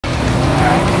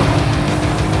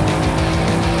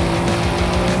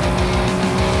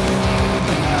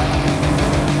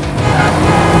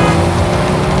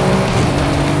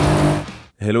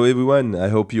Hello everyone, I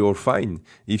hope you're fine.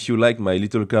 If you like my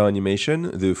little car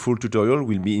animation, the full tutorial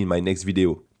will be in my next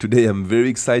video. Today I'm very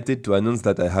excited to announce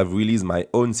that I have released my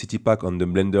own city pack on the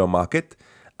Blender market.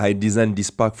 I designed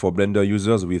this pack for Blender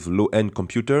users with low-end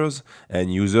computers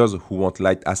and users who want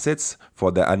light assets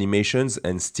for their animations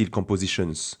and still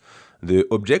compositions. The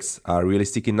objects are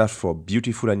realistic enough for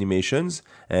beautiful animations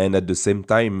and at the same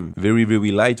time very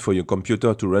light for your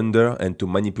computer to render and to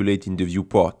manipulate in the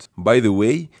viewport. By the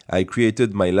way, I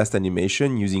created my last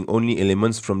animation using only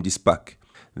elements from this pack.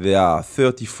 There are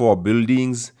 34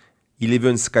 buildings,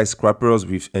 11 skyscrapers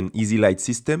with an easy light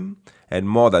system, and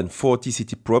more than 40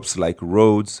 city props like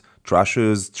roads,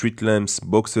 trashes, street lamps,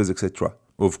 boxes, etc.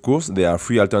 Of course, there are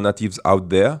free alternatives out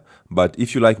there, but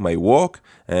if you like my work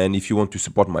and if you want to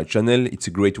support my channel, it's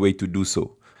a great way to do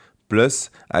so.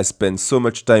 Plus, I spend so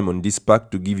much time on this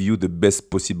pack to give you the best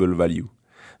possible value.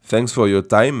 Thanks for your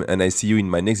time and I see you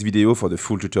in my next video for the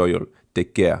full tutorial.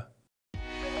 Take care.